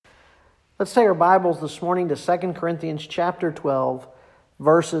Let's take our Bibles this morning to 2 Corinthians chapter 12,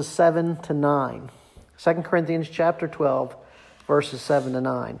 verses 7 to 9. 2 Corinthians chapter 12, verses 7 to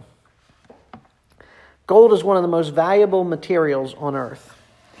 9. Gold is one of the most valuable materials on earth.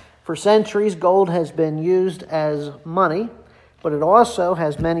 For centuries, gold has been used as money, but it also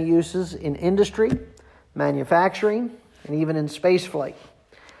has many uses in industry, manufacturing, and even in spaceflight.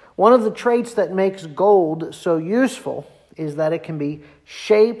 One of the traits that makes gold so useful is that it can be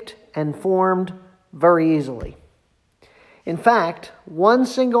shaped and formed very easily. In fact, 1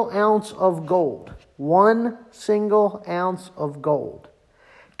 single ounce of gold, 1 single ounce of gold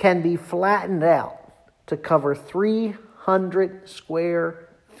can be flattened out to cover 300 square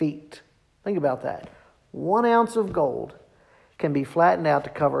feet. Think about that. 1 ounce of gold can be flattened out to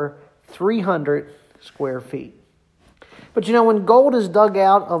cover 300 square feet. But you know, when gold is dug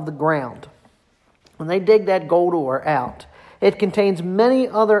out of the ground, when they dig that gold ore out, it contains many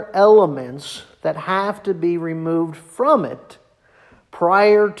other elements that have to be removed from it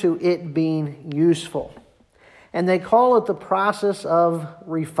prior to it being useful. And they call it the process of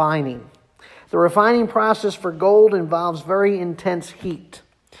refining. The refining process for gold involves very intense heat.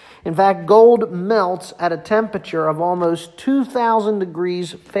 In fact, gold melts at a temperature of almost 2,000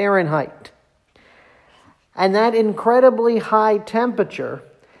 degrees Fahrenheit. And that incredibly high temperature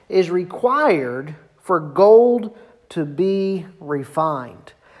is required for gold to be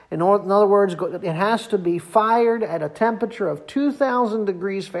refined. In other words, it has to be fired at a temperature of 2,000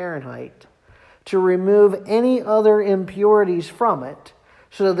 degrees Fahrenheit to remove any other impurities from it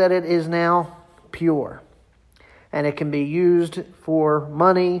so that it is now pure. And it can be used for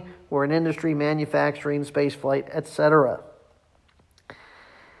money or in industry, manufacturing, spaceflight, etc.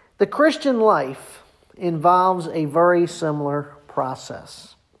 The Christian life involves a very similar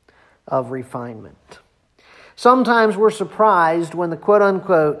process of refinement. Sometimes we're surprised when the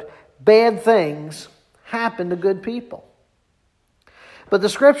quote-unquote bad things happen to good people. But the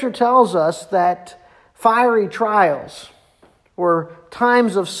Scripture tells us that fiery trials or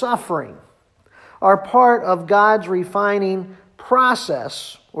times of suffering are part of God's refining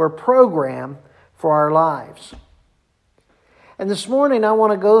process or program for our lives. And this morning I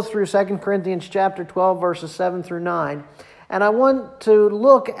want to go through 2 Corinthians chapter 12, verses 7 through 9, and I want to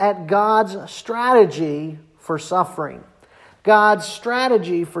look at God's strategy for suffering. God's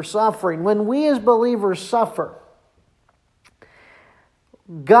strategy for suffering. When we as believers suffer,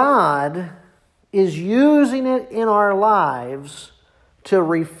 God is using it in our lives to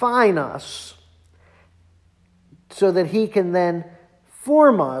refine us so that He can then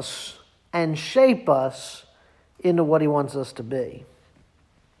form us and shape us into what He wants us to be.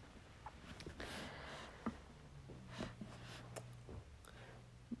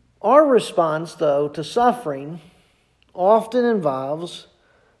 Our response, though, to suffering often involves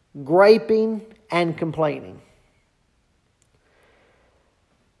griping and complaining.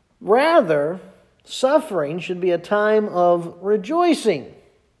 Rather, suffering should be a time of rejoicing.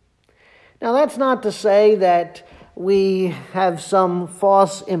 Now, that's not to say that we have some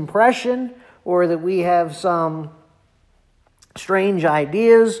false impression or that we have some strange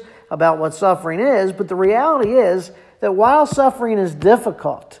ideas about what suffering is, but the reality is that while suffering is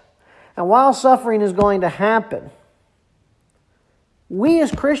difficult, and while suffering is going to happen, we as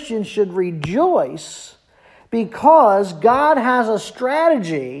Christians should rejoice because God has a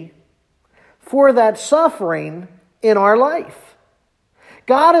strategy for that suffering in our life.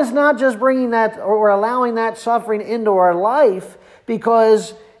 God is not just bringing that or allowing that suffering into our life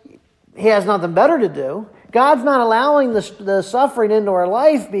because He has nothing better to do. God's not allowing the suffering into our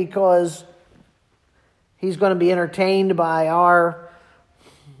life because He's going to be entertained by our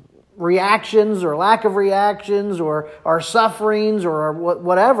reactions or lack of reactions or our sufferings or our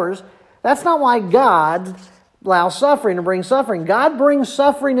whatevers. That's not why God allows suffering to bring suffering. God brings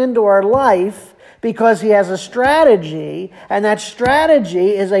suffering into our life because He has a strategy, and that strategy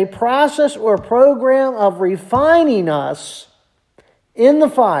is a process or program of refining us in the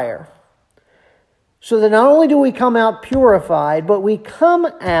fire so that not only do we come out purified, but we come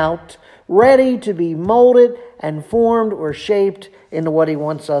out ready to be molded and formed or shaped into what He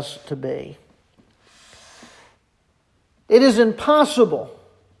wants us to be. It is impossible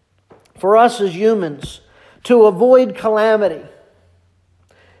for us as humans to avoid calamity.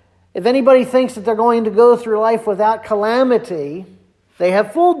 If anybody thinks that they're going to go through life without calamity, they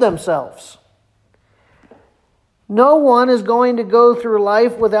have fooled themselves. No one is going to go through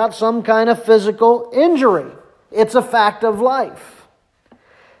life without some kind of physical injury. It's a fact of life.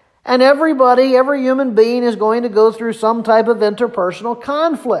 And every human being is going to go through some type of interpersonal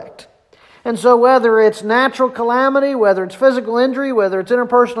conflict. And so whether it's natural calamity, whether it's physical injury, whether it's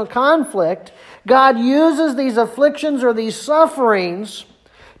interpersonal conflict, God uses these afflictions or these sufferings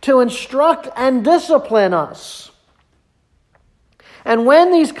to instruct and discipline us. And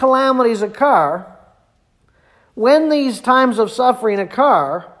when these calamities occur, when these times of suffering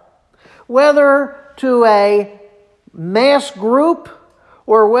occur, whether to a mass group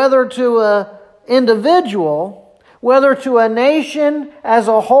or whether to an individual, whether to a nation as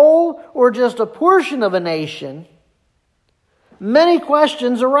a whole or just a portion of a nation, many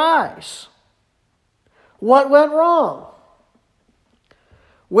questions arise. What went wrong?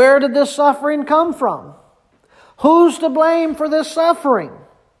 Where did this suffering come from? Who's to blame for this suffering?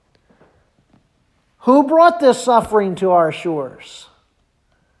 Who brought this suffering to our shores?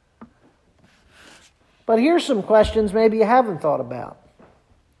 But here's some questions maybe you haven't thought about.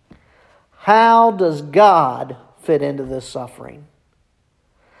 How does God fit into this suffering?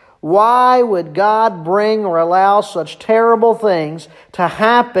 Why would God bring or allow such terrible things to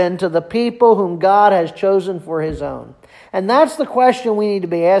happen to the people whom God has chosen for His own? And that's the question we need to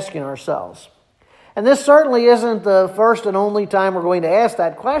be asking ourselves. And this certainly isn't the first and only time we're going to ask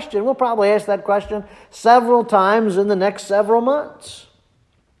that question. We'll probably ask that question several times in the next several months.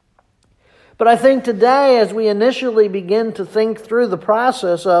 But I think today, as we initially begin to think through the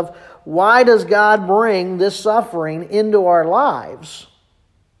process of why does God bring this suffering into our lives,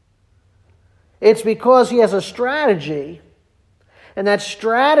 it's because He has a strategy, and that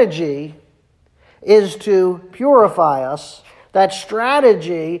strategy is to purify us. That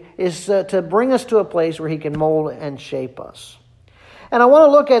strategy is to bring us to a place where He can mold and shape us. And I want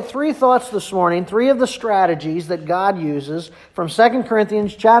to look at three thoughts this morning, three of the strategies that God uses from 2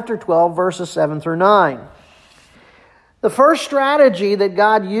 Corinthians chapter 12, verses 7 through 9. The first strategy that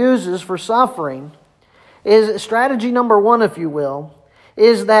God uses for suffering is strategy number one, if you will,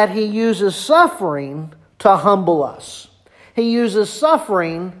 is that He uses suffering to humble us. He uses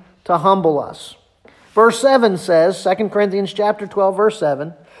suffering to humble us. Verse 7 says, 2 Corinthians chapter 12, verse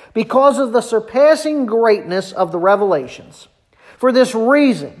 7, because of the surpassing greatness of the revelations, for this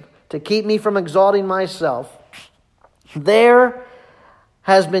reason, to keep me from exalting myself, there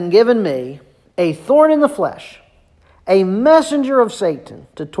has been given me a thorn in the flesh, a messenger of Satan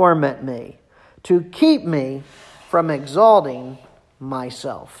to torment me, to keep me from exalting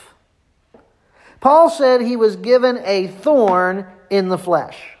myself. Paul said he was given a thorn in the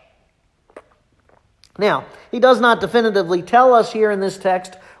flesh. Now, he does not definitively tell us here in this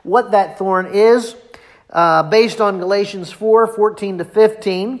text what that thorn is. Based on Galatians 4, 14 to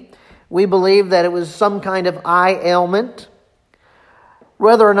 15, we believe that it was some kind of eye ailment.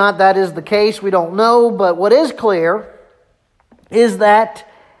 Whether or not that is the case, we don't know, but what is clear is that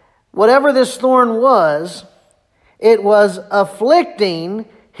whatever this thorn was, it was afflicting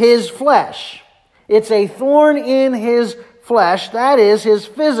his flesh. It's a thorn in his flesh, that is, his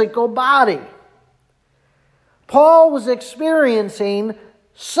physical body. Paul was experiencing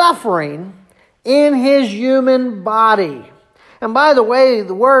suffering in his human body. And by the way,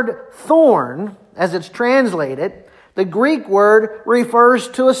 the word thorn, as it's translated, the Greek word refers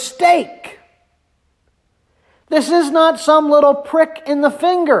to a stake. This is not some little prick in the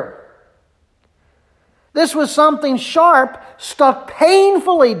finger. This was something sharp stuck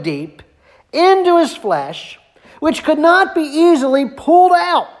painfully deep into his flesh, which could not be easily pulled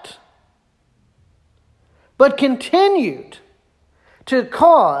out, but continued to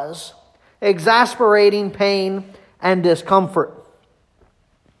cause exasperating pain and discomfort.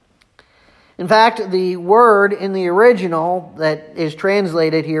 In fact, the word in the original that is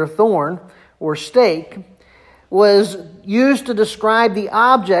translated here, thorn or stake, was used to describe the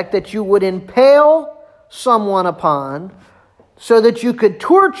object that you would impale someone upon so that you could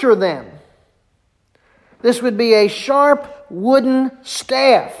torture them. This would be a sharp wooden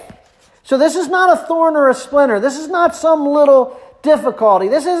staff. So this is not a thorn or a splinter. This is not some little difficulty.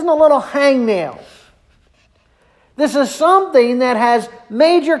 This isn't a little hangnail. This is something that has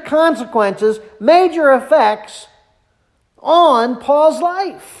major consequences, major effects on Paul's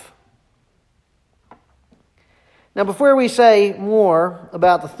life. Now, before we say more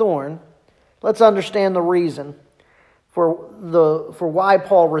about the thorn, let's understand the reason for why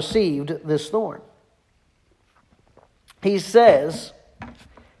Paul received this thorn. He says,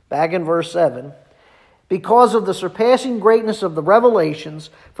 back in verse 7, because of the surpassing greatness of the revelations,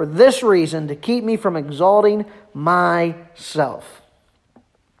 for this reason, to keep me from exalting myself.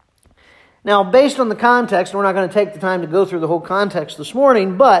 Now, based on the context, we're not going to take the time to go through the whole context this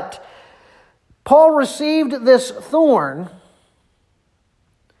morning, but Paul received this thorn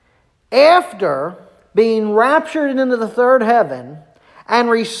after being raptured into the third heaven and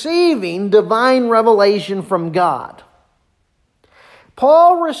receiving divine revelation from God.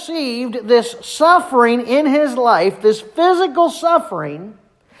 Paul received this suffering in his life, this physical suffering,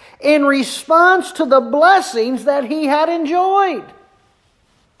 in response to the blessings that he had enjoyed.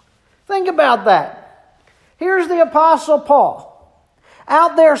 Think about that. Here's the Apostle Paul,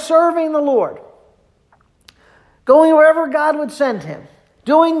 out there serving the Lord, going wherever God would send him,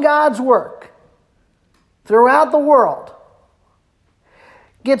 doing God's work throughout the world,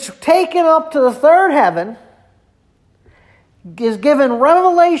 gets taken up to the third heaven, is given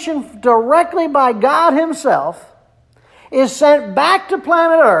revelation directly by God himself, is sent back to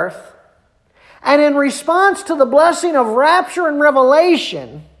planet Earth, and in response to the blessing of rapture and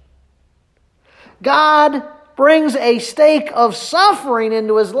revelation, God brings a stake of suffering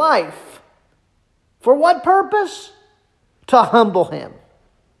into his life. For what purpose? To humble him.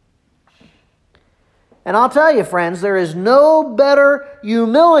 And I'll tell you, friends, there is no better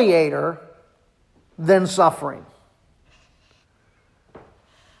humiliator than suffering.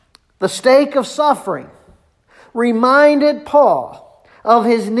 The stake of suffering reminded Paul of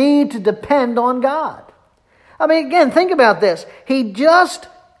his need to depend on God. I mean, again, think about this. He just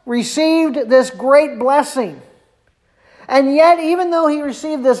received this great blessing. And yet, even though he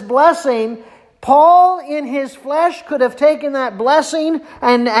received this blessing, Paul in his flesh could have taken that blessing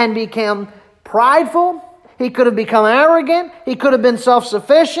and become prideful. He could have become arrogant. He could have been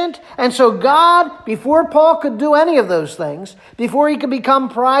self-sufficient. And so God, before Paul could do any of those things, before he could become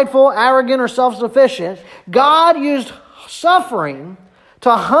prideful, arrogant, or self-sufficient, God used suffering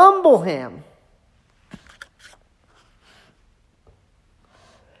to humble him.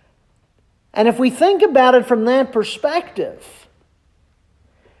 And if we think about it from that perspective,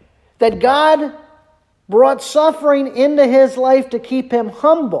 that God brought suffering into his life to keep him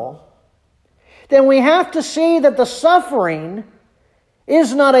humble, then we have to see that the suffering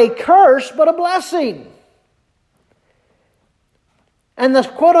is not a curse, but a blessing. And the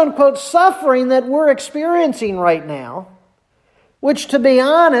quote-unquote suffering that we're experiencing right now, which, to be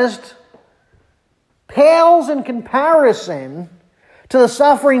honest, pales in comparison to the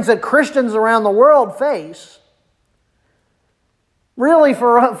sufferings that Christians around the world face. Really,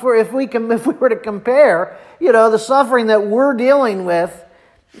 if we were to compare, the suffering that we're dealing with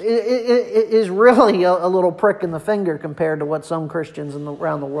is really a little prick in the finger compared to what some Christians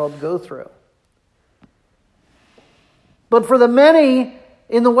around the world go through. But for the many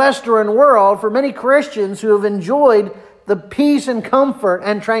in the Western world, for many Christians who have enjoyed the peace and comfort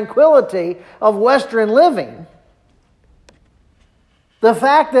and tranquility of Western living, the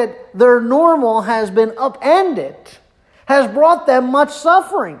fact that their normal has been upended has brought them much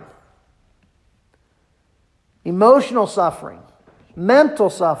suffering. Emotional suffering, mental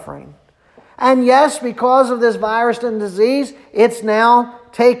suffering. And yes, because of this virus and disease, it's now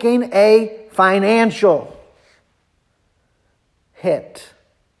taking a financial hit.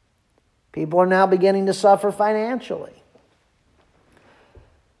 People are now beginning to suffer financially.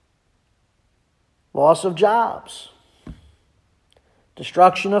 Loss of jobs.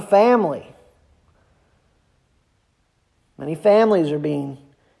 Destruction of family. Many families are being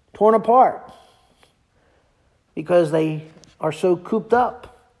torn apart because they are so cooped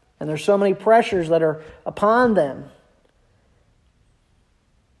up and there's so many pressures that are upon them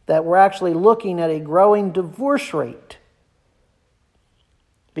that we're actually looking at a growing divorce rate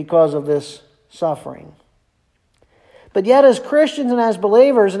because of this suffering. But yet, as Christians and as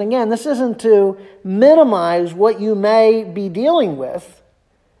believers, and again, this isn't to minimize what you may be dealing with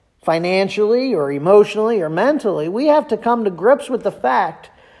financially or emotionally or mentally, we have to come to grips with the fact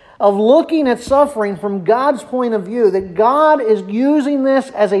of looking at suffering from God's point of view, that God is using this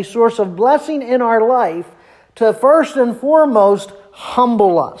as a source of blessing in our life to first and foremost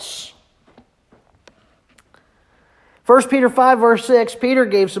humble us. 1 Peter 5 verse 6, Peter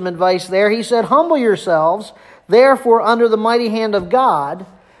gave some advice there. He said, "Humble yourselves, therefore, under the mighty hand of God,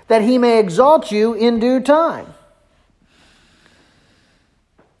 that he may exalt you in due time."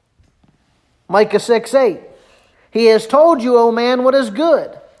 Micah 6:8, "He has told you, O man, what is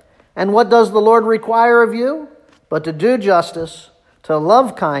good. And what does the Lord require of you? But to do justice, to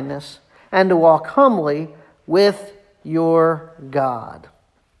love kindness, and to walk humbly with your God."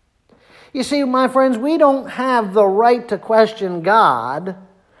 You see, my friends, we don't have the right to question God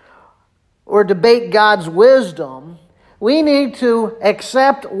or debate God's wisdom. We need to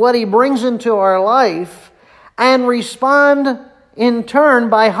accept what he brings into our life and respond in turn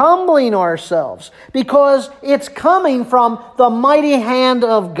by humbling ourselves, because it's coming from the mighty hand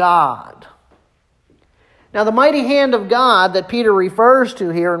of God. Now, the mighty hand of God that Peter refers to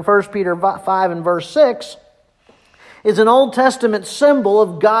here in 1 Peter 5 and verse 6 is an Old Testament symbol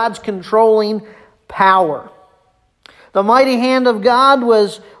of God's controlling power. The mighty hand of God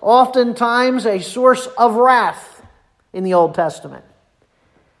was oftentimes a source of wrath in the Old Testament.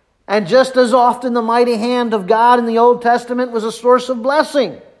 And just as often, the mighty hand of God in the Old Testament was a source of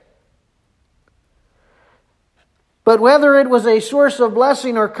blessing. But whether it was a source of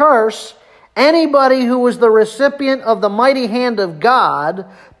blessing or curse, anybody who was the recipient of the mighty hand of God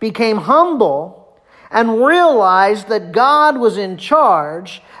became humble and realized that God was in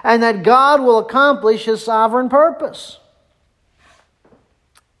charge and that God will accomplish His sovereign purpose.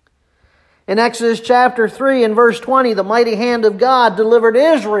 In Exodus chapter 3 and verse 20, the mighty hand of God delivered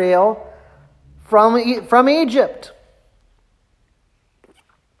Israel from Egypt.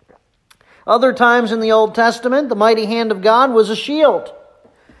 Other times in the Old Testament, the mighty hand of God was a shield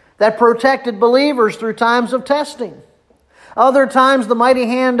that protected believers through times of testing. Other times, the mighty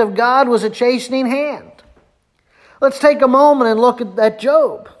hand of God was a chastening hand. Let's take a moment and look at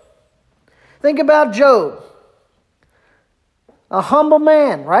Job. Think about Job. A humble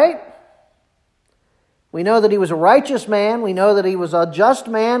man, right? We know that he was a righteous man. We know that he was a just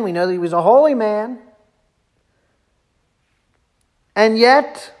man. We know that he was a holy man. And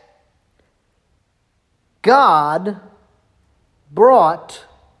yet, God brought,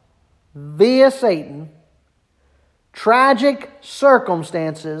 via Satan, tragic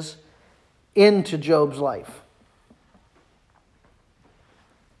circumstances into Job's life.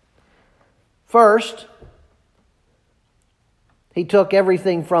 First, he took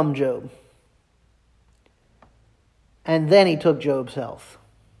everything from Job. And then he took Job's health.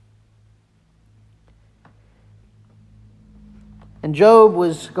 And Job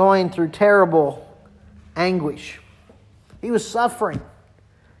was going through terrible anguish. He was suffering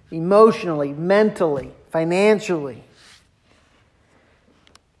emotionally, mentally, financially.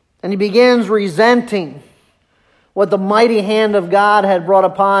 And he begins resenting what the mighty hand of God had brought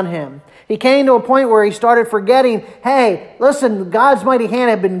upon him. He came to a point where he started forgetting, hey, listen, God's mighty hand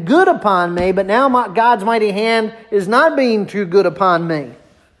had been good upon me, but now God's mighty hand is not being too good upon me.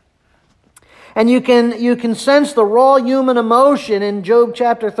 And you can sense the raw human emotion in Job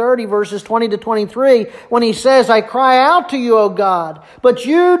chapter 30, verses 20 to 23, when he says, I cry out to you, O God, but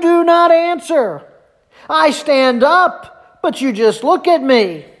you do not answer. I stand up, but you just look at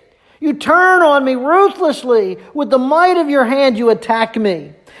me. You turn on me ruthlessly. With the might of your hand, you attack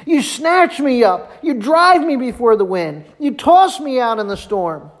me. You snatch me up. You drive me before the wind. You toss me out in the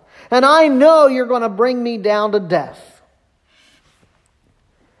storm. And I know you're going to bring me down to death.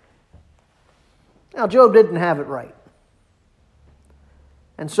 Now, Job didn't have it right.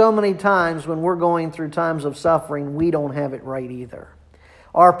 And so many times when we're going through times of suffering, we don't have it right either.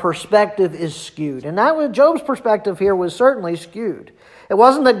 Our perspective is skewed. And Job's perspective here was certainly skewed. It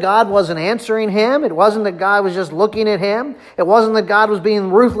wasn't that God wasn't answering him. It wasn't that God was just looking at him. It wasn't that God was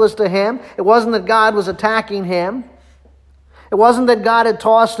being ruthless to him. It wasn't that God was attacking him. It wasn't that God had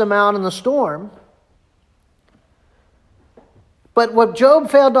tossed him out in the storm. But what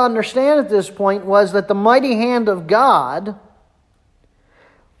Job failed to understand at this point was that the mighty hand of God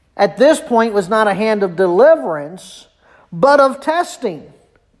at this point was not a hand of deliverance, but of testing.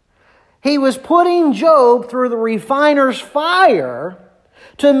 He was putting Job through the refiner's fire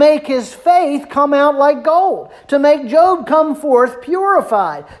to make his faith come out like gold, to make Job come forth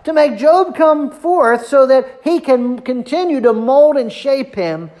purified, to make Job come forth so that he can continue to mold and shape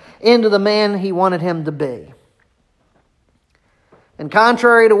him into the man he wanted him to be. And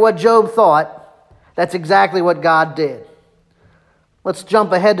contrary to what Job thought, that's exactly what God did. Let's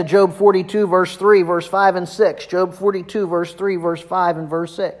jump ahead to Job 42, verse 3, verse 5 and 6. Job 42, verse 3, verse 5 and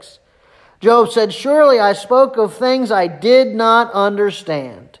verse 6. Job said, surely I spoke of things I did not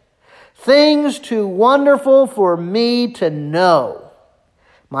understand, things too wonderful for me to know.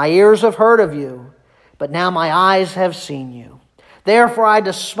 My ears have heard of you, but now my eyes have seen you. Therefore I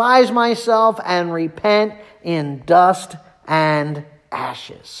despise myself and repent in dust and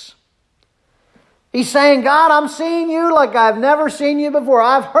ashes. He's saying, God, I'm seeing you like I've never seen you before.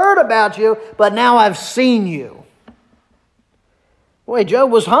 I've heard about you, but now I've seen you. Boy, Job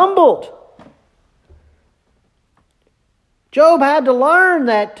was humbled. Job had to learn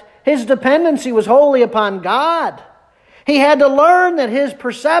that his dependency was wholly upon God. He had to learn that his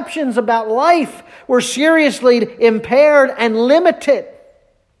perceptions about life were seriously impaired and limited.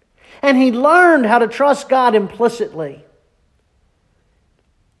 And he learned how to trust God implicitly.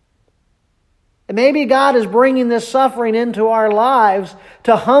 And maybe God is bringing this suffering into our lives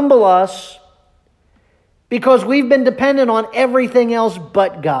to humble us because we've been dependent on everything else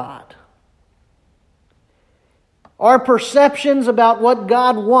but God. Our perceptions about what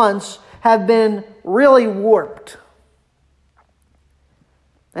God wants have been really warped.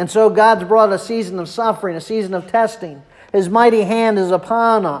 And so God's brought a season of suffering, a season of testing. His mighty hand is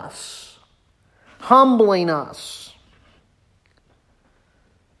upon us, humbling us.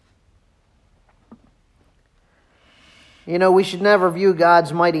 You know, we should never view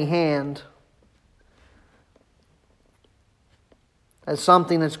God's mighty hand as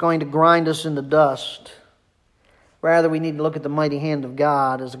something that's going to grind us into dust. Rather, we need to look at the mighty hand of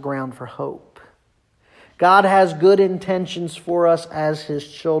God as a ground for hope. God has good intentions for us as His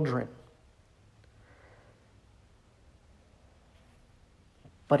children.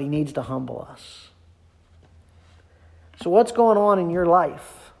 But He needs to humble us. So what's going on in your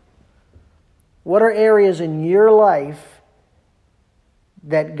life? What are areas in your life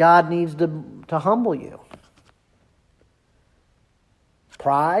that God needs to humble you?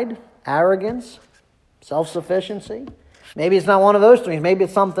 Pride, arrogance, self-sufficiency. Maybe it's not one of those three. Maybe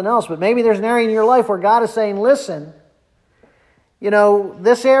it's something else. But maybe there's an area in your life where God is saying, listen, you know,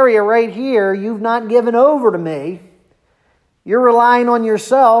 this area right here, you've not given over to me. You're relying on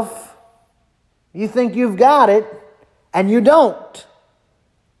yourself. You think you've got it, and you don't.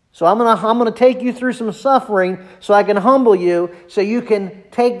 So I'm going to take you through some suffering so I can humble you, so you can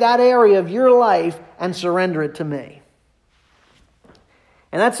take that area of your life and surrender it to me.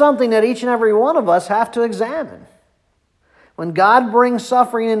 And that's something that each and every one of us have to examine. When God brings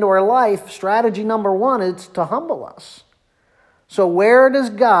suffering into our life, strategy number one is to humble us. So where is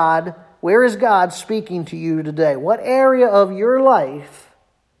God speaking to you today? What area of your life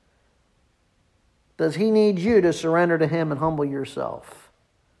does He need you to surrender to Him and humble yourself?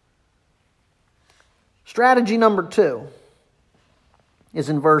 Strategy number 2 is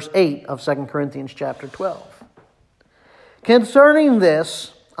in verse 8 of 2 Corinthians chapter 12. Concerning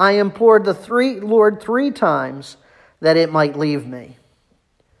this, I implored the Lord 3 times that it might leave me.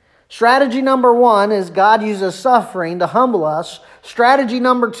 Strategy number 1 is God uses suffering to humble us. Strategy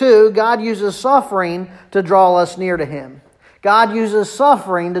number 2, God uses suffering to draw us near to Him. God uses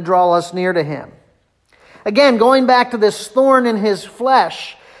suffering to draw us near to Him. Again, going back to this thorn in His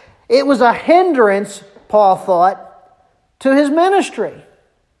flesh, it was a hindrance, Paul thought, to His ministry.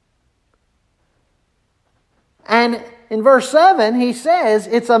 And in verse 7, he says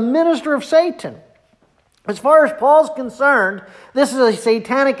it's a minister of Satan. As far as Paul's concerned, this is a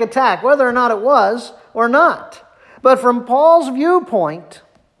satanic attack, whether or not it was or not. But from Paul's viewpoint,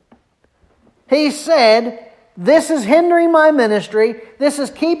 he said, this is hindering my ministry. This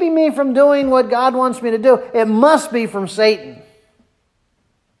is keeping me from doing what God wants me to do. It must be from Satan.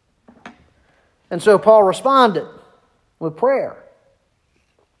 And so Paul responded with prayer.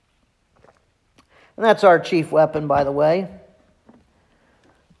 And that's our chief weapon, by the way.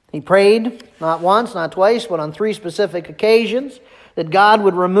 He prayed, not once, not twice, but on 3 specific occasions, that God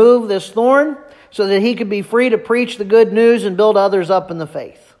would remove this thorn so that he could be free to preach the good news and build others up in the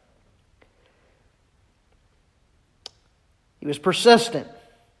faith. He was persistent.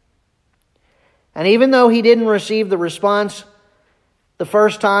 And even though he didn't receive the response the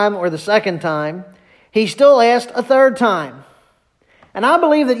first time or the second time, he still asked a third time. And I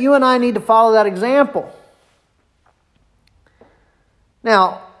believe that you and I need to follow that example.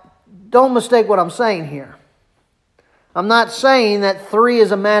 Now, don't mistake what I'm saying here. I'm not saying that 3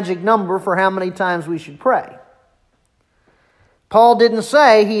 is a magic number for how many times we should pray. Paul didn't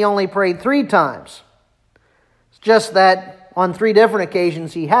say he only prayed 3 times. It's just that on 3 different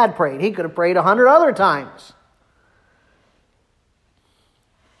occasions he had prayed. He could have prayed 100 other times.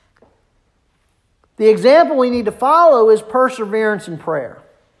 The example we need to follow is perseverance in prayer.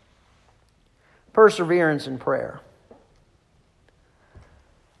 Perseverance in prayer.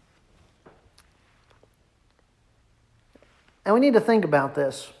 And we need to think about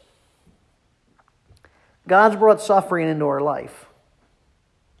this. God's brought suffering into our life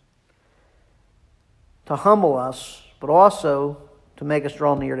to humble us, but also to make us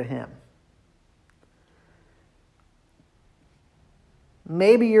draw near to Him.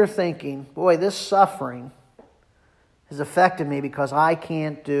 Maybe you're thinking, boy, this suffering has affected me because I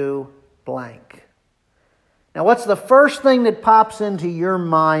can't do blank. Now, what's the first thing that pops into your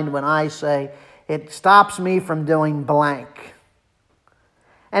mind when I say, it stops me from doing blank?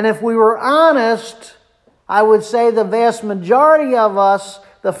 And if we were honest, I would say the vast majority of us,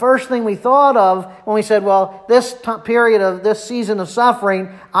 the first thing we thought of when we said, well, this period of this season of suffering,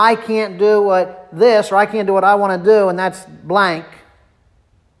 I can't do what this, or I can't do what I want to do, and that's blank,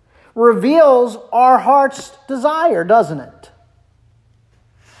 reveals our heart's desire, doesn't it?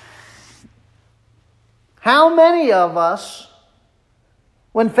 How many of us,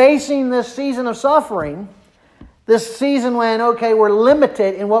 when facing this season of suffering, this season when, okay, we're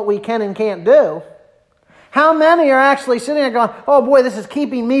limited in what we can and can't do, How many are actually sitting there going, oh boy, this is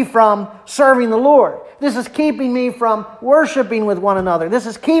keeping me from serving the Lord. This is keeping me from worshiping with one another. This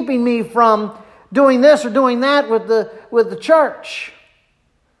is keeping me from doing this or doing that with the church.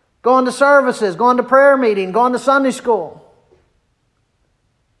 Going to services, going to prayer meeting, going to Sunday school.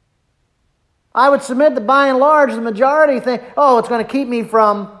 I would submit that by and large, the majority think, oh, it's going to keep me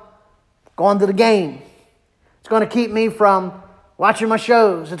from going to the game. It's going to keep me from watching my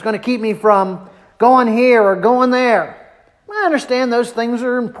shows. It's going to keep me from going here or going there. I understand those things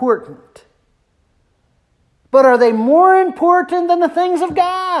are important. But are they more important than the things of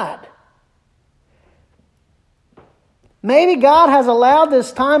God? Maybe God has allowed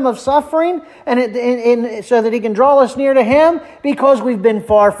this time of suffering and so that He can draw us near to Him because we've been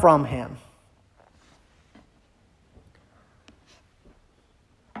far from Him.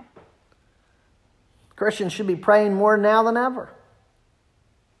 Christians should be praying more now than ever.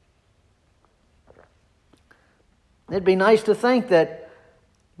 It'd be nice to think that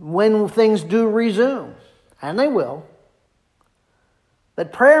when things do resume, and they will,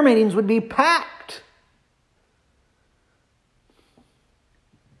 that prayer meetings would be packed.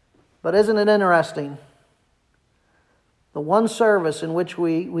 But isn't it interesting? The one service in which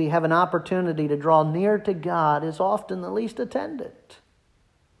we have an opportunity to draw near to God is often the least attended.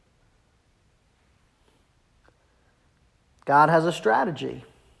 God has a strategy.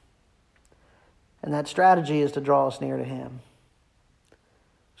 And that strategy is to draw us near to Him.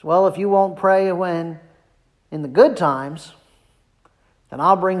 So, well, if you won't pray when in the good times, then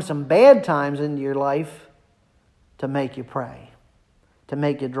I'll bring some bad times into your life to make you pray, to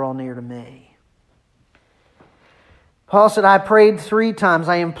make you draw near to me. Paul said, I prayed 3 times.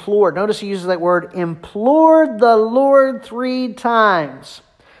 I implored. Notice he uses that word, implored the Lord 3 times.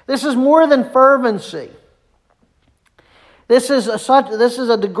 This is more than fervency. This is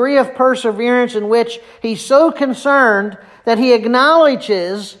a degree of perseverance in which he's so concerned that he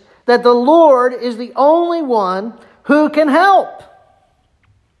acknowledges that the Lord is the only one who can help.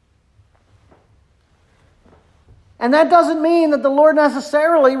 And that doesn't mean that the Lord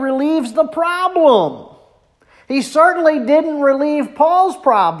necessarily relieves the problem. He certainly didn't relieve Paul's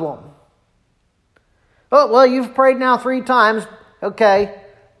problem. Oh, well, you've prayed now 3 times. Okay,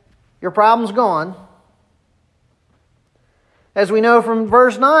 your problem's gone. As we know from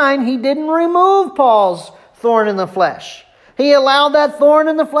verse 9, he didn't remove Paul's thorn in the flesh. He allowed that thorn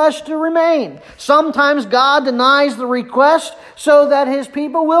in the flesh to remain. Sometimes God denies the request so that His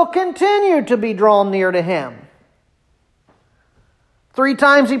people will continue to be drawn near to Him. 3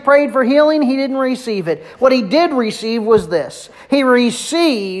 times he prayed for healing, he didn't receive it. What he did receive was this. He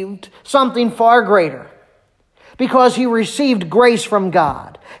received something far greater. Because he received grace from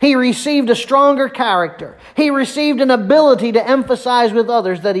God. He received a stronger character. He received an ability to emphasize with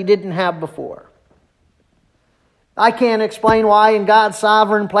others that he didn't have before. I can't explain why in God's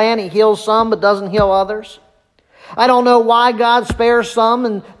sovereign plan He heals some but doesn't heal others. I don't know why God spares some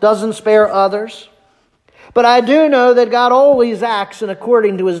and doesn't spare others. But I do know that God always acts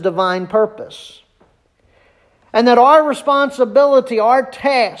according to His divine purpose. And that our responsibility, our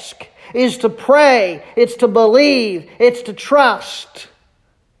task, is to pray, it's to believe, it's to trust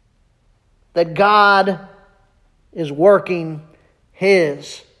that God is working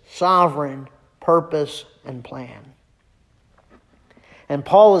His sovereign purpose and plan. And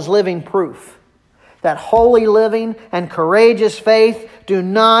Paul is living proof that holy living and courageous faith do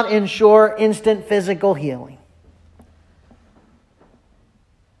not ensure instant physical healing.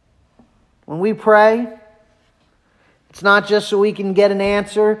 When we pray, it's not just so we can get an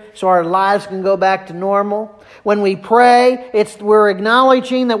answer, so our lives can go back to normal. When we pray, we're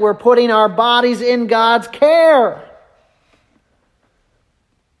acknowledging that we're putting our bodies in God's care.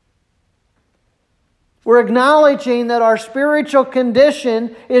 We're acknowledging that our spiritual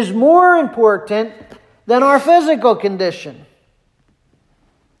condition is more important than our physical condition.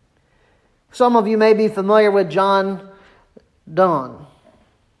 Some of you may be familiar with John Donne,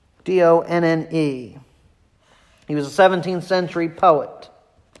 D-O-N-N-E. He was a 17th century poet.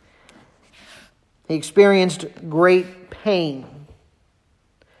 He experienced great pain.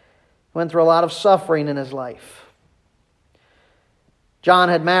 Went through a lot of suffering in his life. John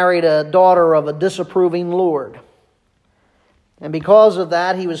had married a daughter of a disapproving lord. And because of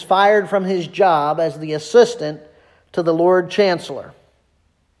that, he was fired from his job as the assistant to the Lord Chancellor.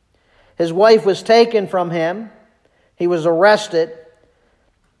 His wife was taken from him. He was arrested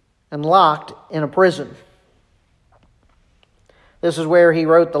and locked in a prison. This is where he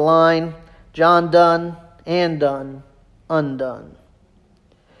wrote the line, John done and done, undone.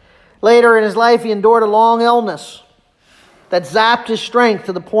 Later in his life, he endured a long illness that zapped his strength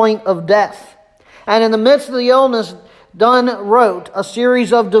to the point of death. And in the midst of the illness, Donne wrote a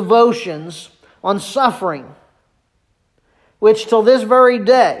series of devotions on suffering, which till this very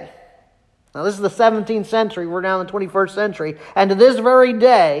day, now this is the 17th century, we're now in the 21st century, and to this very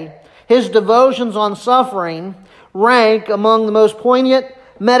day, his devotions on suffering rank among the most poignant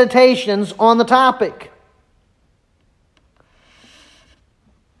meditations on the topic.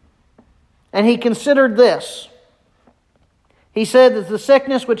 And he considered this. He said that the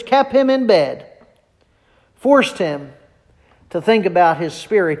sickness which kept him in bed forced him to think about his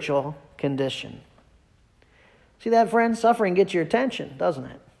spiritual condition. See that, friends? Suffering gets your attention, doesn't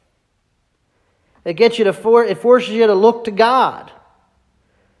it? It gets you it forces you to look to God,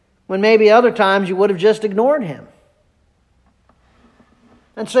 when maybe other times you would have just ignored Him.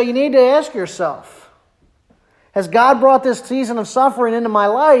 And so you need to ask yourself, has God brought this season of suffering into my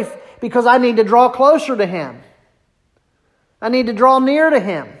life because I need to draw closer to Him? I need to draw near to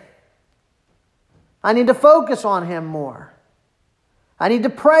Him. I need to focus on Him more. I need to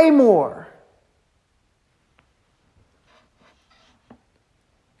pray more.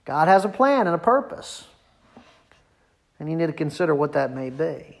 God has a plan and a purpose. And you need to consider what that may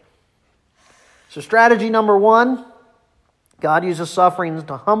be. So strategy number 1, God uses suffering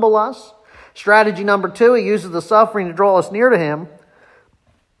to humble us. Strategy number 2, He uses the suffering to draw us near to Him.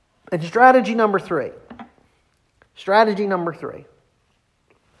 And strategy number 3,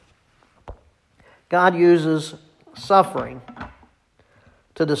 God uses suffering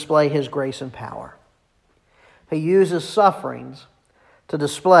to display His grace and power. He uses sufferings to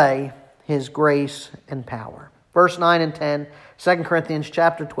display His grace and power. Verse 9 and 10, 2 Corinthians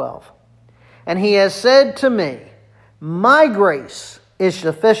chapter 12. And He has said to me, my grace is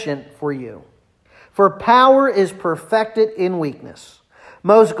sufficient for you, for power is perfected in weakness.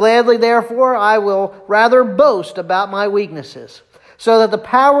 Most gladly, therefore, I will rather boast about my weaknesses, so that the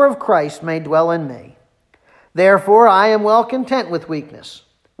power of Christ may dwell in me. Therefore, I am well content with weakness,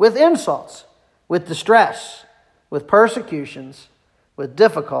 with insults, with distress, with persecutions, with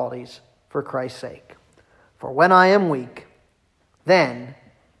difficulties for Christ's sake. For when I am weak, then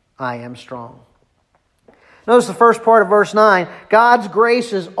I am strong. Notice the first part of verse 9. God's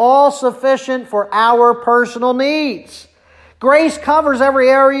grace is all sufficient for our personal needs. Grace covers every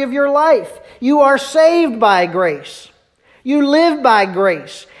area of your life. You are saved by grace. You live by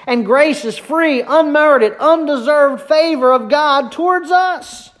grace. And grace is free, unmerited, undeserved favor of God towards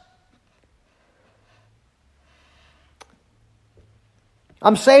us.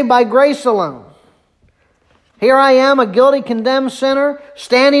 I'm saved by grace alone. Here I am, a guilty, condemned sinner,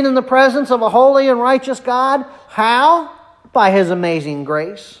 standing in the presence of a holy and righteous God. How? By His amazing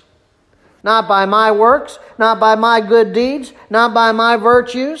grace. Not by my works, not by my good deeds, not by my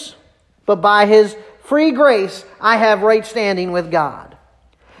virtues, but by His free grace I have right standing with God.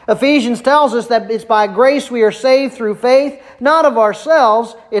 Ephesians tells us that it's by grace we are saved through faith, not of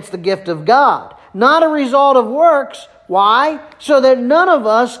ourselves, it's the gift of God. Not a result of works. Why? So that none of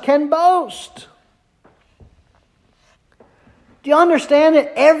us can boast. Do you understand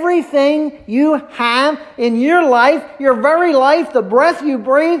that everything you have in your life, your very life, the breath you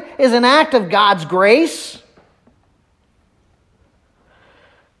breathe, is an act of God's grace?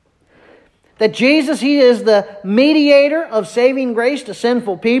 That Jesus, He is the mediator of saving grace to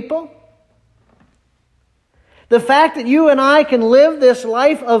sinful people? The fact that you and I can live this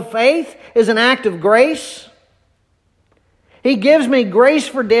life of faith is an act of grace. He gives me grace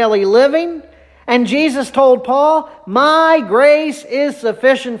for daily living. And Jesus told Paul, my grace is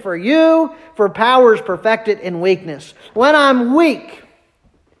sufficient for you, for power is perfected in weakness. When I'm weak,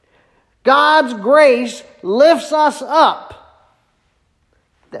 God's grace lifts us up.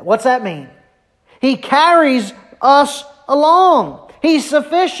 What's that mean? He carries us along. He's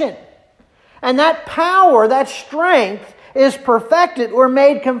sufficient. And that power, that strength, is perfected or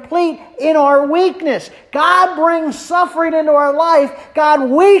made complete in our weakness. God brings suffering into our life. God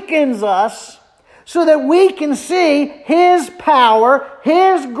weakens us so that we can see His power,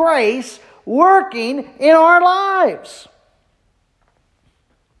 His grace working in our lives.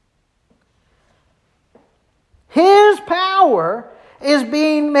 His power is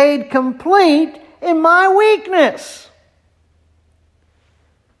being made complete in my weakness.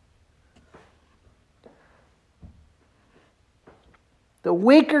 The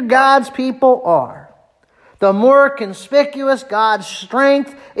weaker God's people are, the more conspicuous God's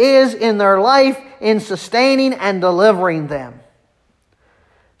strength is in their life in sustaining and delivering them.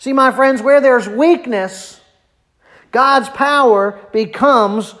 See, my friends, where there's weakness, God's power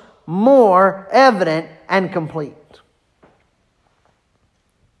becomes more evident and complete.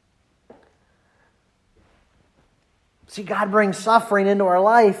 See, God brings suffering into our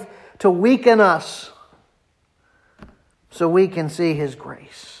life to weaken us so we can see His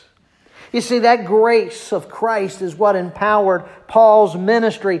grace. You see, that grace of Christ is what empowered Paul's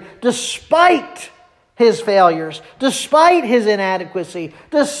ministry despite his failures, despite his inadequacy,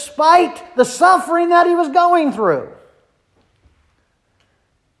 despite the suffering that he was going through.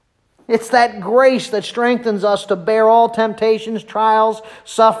 It's that grace that strengthens us to bear all temptations, trials,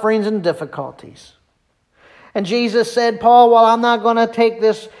 sufferings, and difficulties. And Jesus said, Paul, while I'm not going to take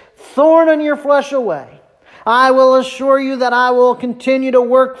this thorn in your flesh away, I will assure you that I will continue to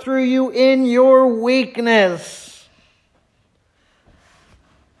work through you in your weakness.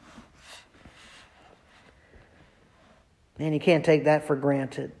 Man, you can't take that for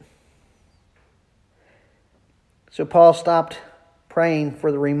granted. So Paul stopped praying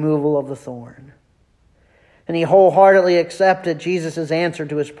for the removal of the thorn. And he wholeheartedly accepted Jesus' answer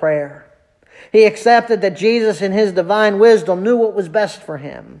to his prayer. He accepted that Jesus in His divine wisdom knew what was best for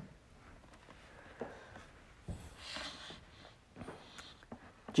him.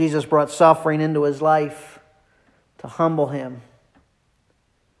 Jesus brought suffering into his life to humble him,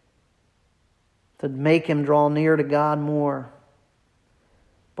 to make him draw near to God more,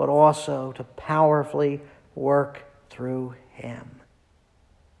 but also to powerfully work through him.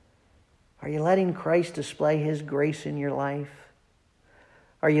 Are you letting Christ display His grace in your life?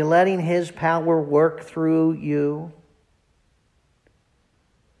 Are you letting His power work through you?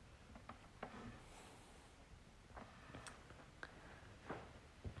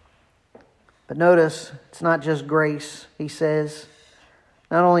 But notice, it's not just grace, he says.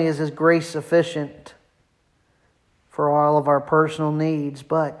 Not only is His grace sufficient for all of our personal needs,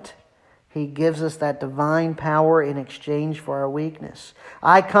 but He gives us that divine power in exchange for our weakness.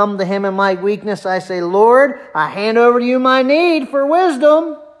 I come to Him in my weakness. I say, Lord, I hand over to you my need for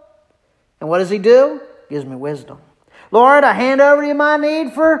wisdom. And what does He do? He gives me wisdom. Lord, I hand over to you my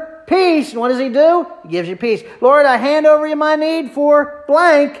need for peace. And what does He do? He gives you peace. Lord, I hand over to you my need for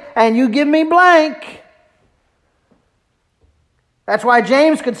blank, and you give me blank. That's why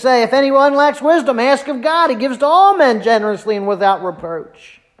James could say, if anyone lacks wisdom, ask of God. He gives to all men generously and without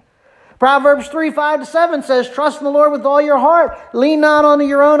reproach. Proverbs 3:5-7 says, trust in the Lord with all your heart. Lean not onto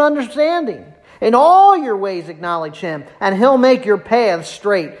your own understanding. In all your ways acknowledge Him, and He'll make your paths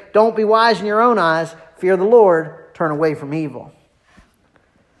straight. Don't be wise in your own eyes. Fear the Lord. Turn away from evil.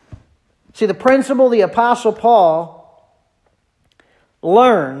 See, the principle the Apostle Paul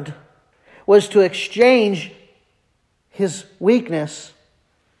learned was to exchange his weakness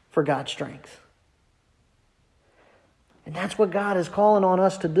for God's strength. And that's what God is calling on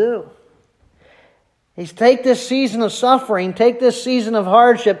us to do. He's take this season of suffering, take this season of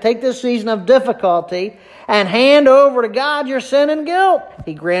hardship, take this season of difficulty, and hand over to God your sin and guilt.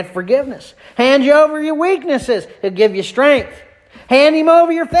 He grants forgiveness. Hand you over your weaknesses. He'll give you strength. Hand Him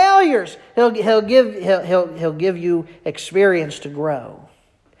over your failures. He'll give you experience to grow.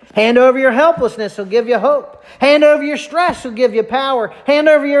 Hand over your helplessness. He'll give you hope. Hand over your stress. He'll give you power. Hand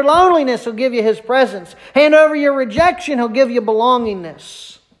over your loneliness. He'll give you His presence. Hand over your rejection. He'll give you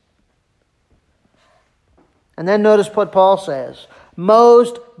belongingness. And then notice what Paul says.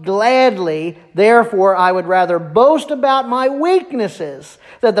 Most gladly, therefore, I would rather boast about my weaknesses,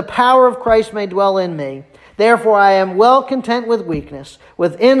 that the power of Christ may dwell in me. Therefore, I am well content with weakness,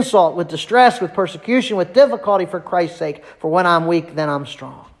 with insult, with distress, with persecution, with difficulty for Christ's sake. For when I'm weak, then I'm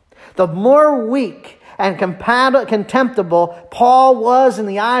strong. The more weak and contemptible Paul was in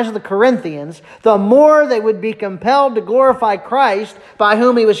the eyes of the Corinthians, the more they would be compelled to glorify Christ, by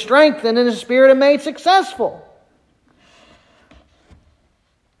whom he was strengthened in his spirit and made successful.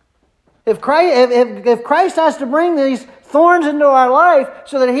 If Christ has to bring these thorns into our life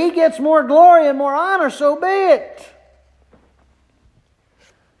so that He gets more glory and more honor, so be it.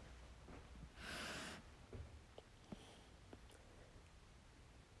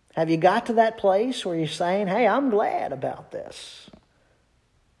 Have you got to that place where you're saying, hey, I'm glad about this?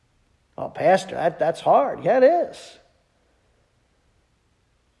 Oh, Pastor, that's hard. Yeah, it is.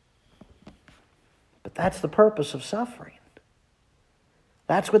 But that's the purpose of suffering.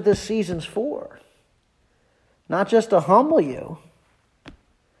 That's what this season's for. Not just to humble you.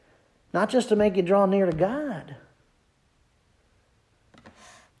 Not just to make you draw near to God.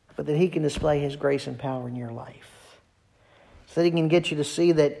 But that He can display His grace and power in your life. So that He can get you to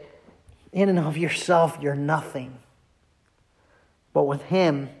see that in and of yourself you're nothing. But with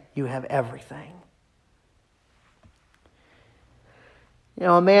Him you have everything. You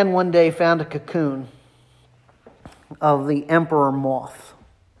know, a man one day found a cocoon of the emperor moth.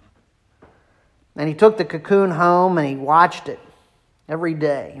 And he took the cocoon home and he watched it every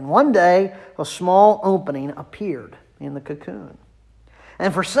day. And one day, a small opening appeared in the cocoon.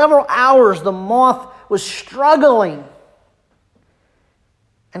 And for several hours, the moth was struggling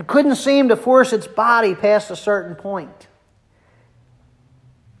and couldn't seem to force its body past a certain point.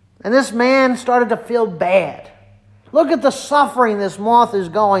 And this man started to feel bad. Look at the suffering this moth is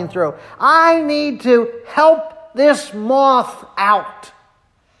going through. I need to help this moth out.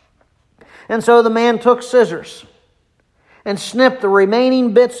 And so the man took scissors and snipped the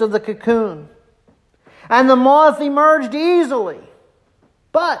remaining bits of the cocoon. And the moth emerged easily.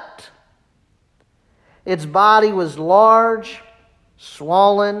 But its body was large,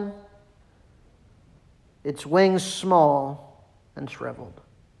 swollen, its wings small and shriveled.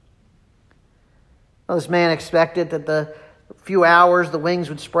 Well, this man expected that the few hours the wings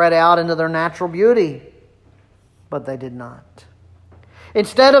would spread out into their natural beauty, but they did not.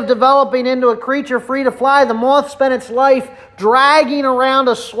 Instead of developing into a creature free to fly, the moth spent its life dragging around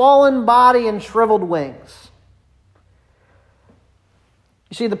a swollen body and shriveled wings.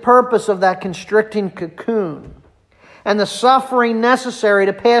 You see, the purpose of that constricting cocoon and the suffering necessary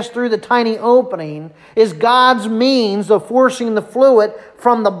to pass through the tiny opening is God's means of forcing the fluid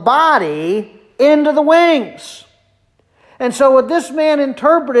from the body into the wings. And so what this man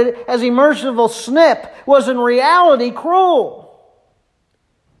interpreted as a merciful snip was in reality cruel.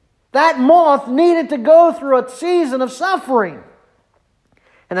 That moth needed to go through a season of suffering.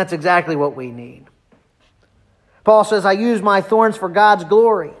 And that's exactly what we need. Paul says, I use my thorns for God's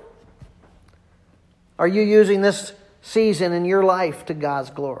glory. Are you using this season in your life to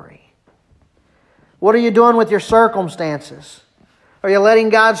God's glory? What are you doing with your circumstances? Are you letting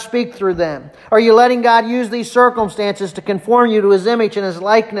God speak through them? Are you letting God use these circumstances to conform you to His image and His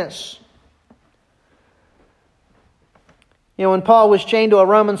likeness? You know, when Paul was chained to a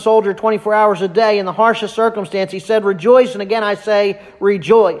Roman soldier 24 hours a day in the harshest circumstance, he said, rejoice, and again I say,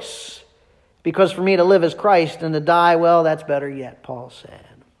 rejoice. Because for me to live is Christ and to die, well, that's better yet, Paul said.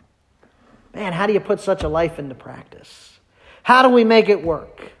 Man, how do you put such a life into practice? How do we make it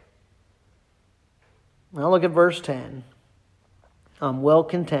work? Well, look at verse 10. I'm well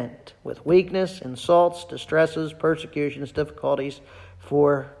content with weakness, insults, distresses, persecutions, difficulties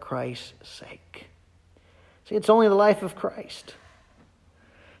for Christ's sake. See, it's only the life of Christ.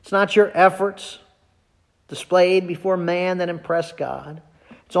 It's not your efforts displayed before man that impress God.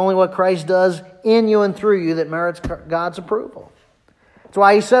 It's only what Christ does in you and through you that merits God's approval. That's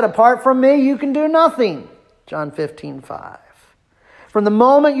why He said, apart from me, you can do nothing. John 15:5. From the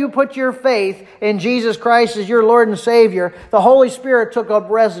moment you put your faith in Jesus Christ as your Lord and Savior, the Holy Spirit took up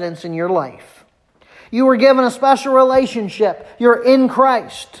residence in your life. You were given a special relationship. You're in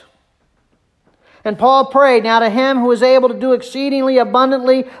Christ. And Paul prayed, now to Him who is able to do exceedingly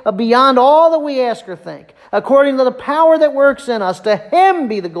abundantly beyond all that we ask or think, according to the power that works in us, to Him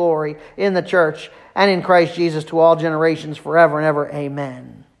be the glory in the church and in Christ Jesus to all generations forever and ever.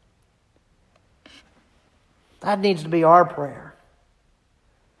 Amen. That needs to be our prayer.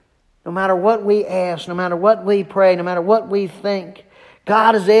 No matter what we ask, no matter what we pray, no matter what we think,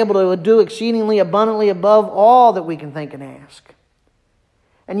 God is able to do exceedingly abundantly above all that we can think and ask.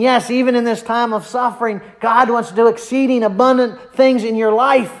 And yes, even in this time of suffering, God wants to do exceeding abundant things in your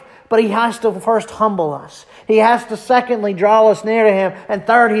life, but He has to first humble us. He has to secondly draw us near to Him. And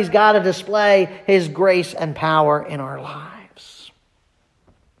third, He's got to display His grace and power in our lives.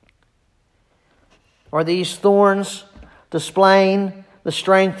 Are these thorns displaying the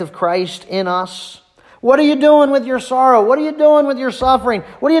strength of Christ in us? What are you doing with your sorrow? What are you doing with your suffering?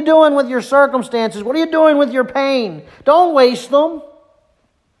 What are you doing with your circumstances? What are you doing with your pain? Don't waste them.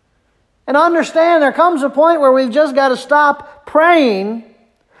 And understand there comes a point where we've just got to stop praying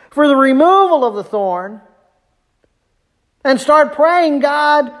for the removal of the thorn and start praying,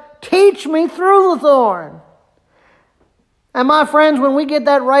 God, teach me through the thorn. And my friends, when we get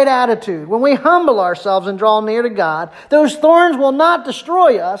that right attitude, when we humble ourselves and draw near to God, those thorns will not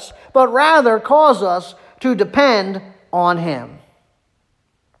destroy us, but rather cause us to depend on Him.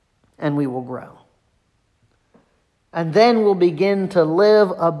 And we will grow. And then we'll begin to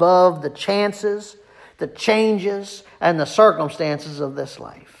live above the chances, the changes, and the circumstances of this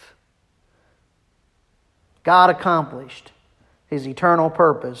life. God accomplished His eternal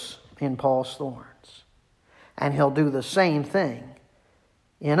purpose in Paul's thorns. And He'll do the same thing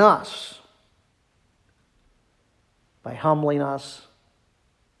in us by humbling us,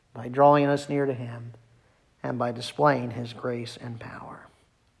 by drawing us near to Him, and by displaying His grace and power.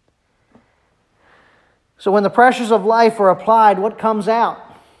 So when the pressures of life are applied, what comes out?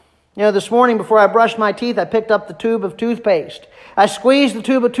 You know, this morning before I brushed my teeth, I picked up the tube of toothpaste. I squeezed the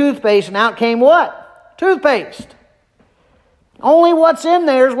tube of toothpaste and out came what? Toothpaste. Only what's in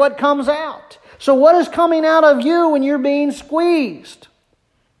there is what comes out. So what is coming out of you when you're being squeezed?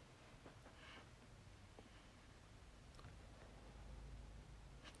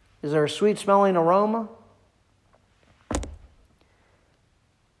 Is there a sweet-smelling aroma?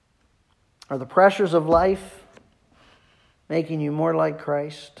 Are the pressures of life making you more like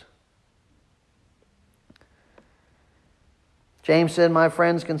Christ? James said, "My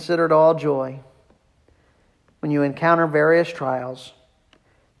friends, consider it all joy when you encounter various trials,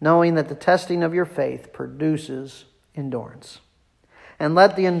 knowing that the testing of your faith produces endurance. And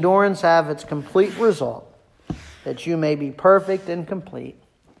let the endurance have its complete result, that you may be perfect and complete,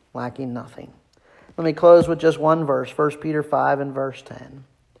 lacking nothing." Let me close with just one verse, 1 Peter 5 and verse 10.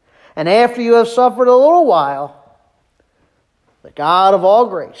 "And after you have suffered a little while, the God of all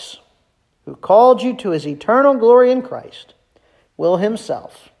grace, who called you to his eternal glory in Christ, will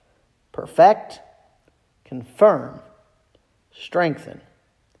himself perfect, confirm, strengthen,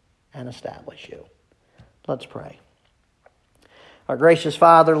 and establish you." Let's pray. Our gracious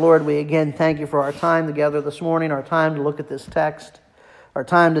Father, Lord, we again thank you for our time together this morning, our time to look at this text, our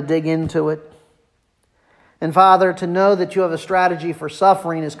time to dig into it. And Father, to know that you have a strategy for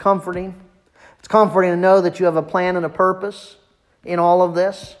suffering is comforting. It's comforting to know that you have a plan and a purpose in all of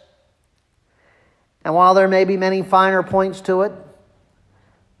this. And while there may be many finer points to it,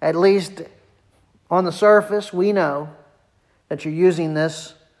 at least on the surface, we know that you're using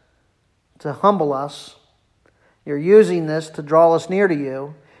this to humble us. You're using this to draw us near to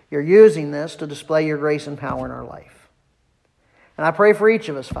you. You're using this to display your grace and power in our life. And I pray for each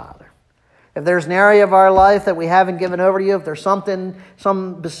of us, Father. If there's an area of our life that we haven't given over to you, if there's something,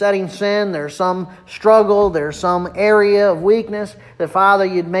 some besetting sin, there's some struggle, there's some area of weakness, that Father,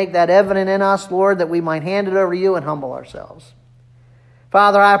 you'd make that evident in us, Lord, that we might hand it over to you and humble ourselves.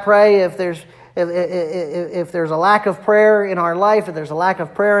 Father, I pray if there's a lack of prayer in our life, if there's a lack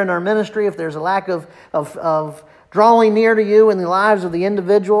of prayer in our ministry, if there's a lack of drawing near to you in the lives of the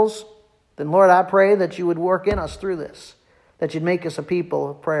individuals, then Lord, I pray that you would work in us through this. That you'd make us a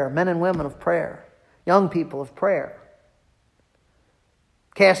people of prayer, men and women of prayer, young people of prayer.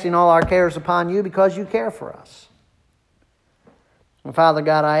 Casting all our cares upon you because you care for us. And Father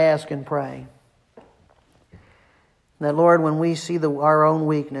God, I ask and pray that, Lord, when we see our own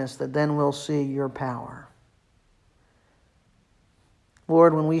weakness, that then we'll see your power.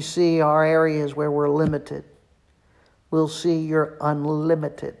 Lord, when we see our areas where we're limited, we'll see your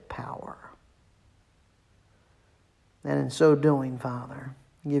unlimited power. And in so doing, Father,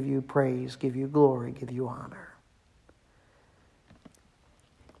 give you praise, give you glory, give you honor.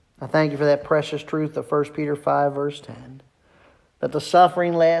 I thank you for that precious truth of 1 Peter 5, verse 10, that the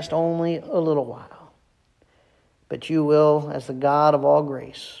suffering lasts only a little while, but you will, as the God of all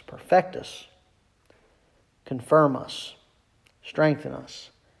grace, perfect us, confirm us, strengthen us,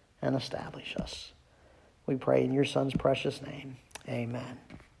 and establish us. We pray in your Son's precious name. Amen.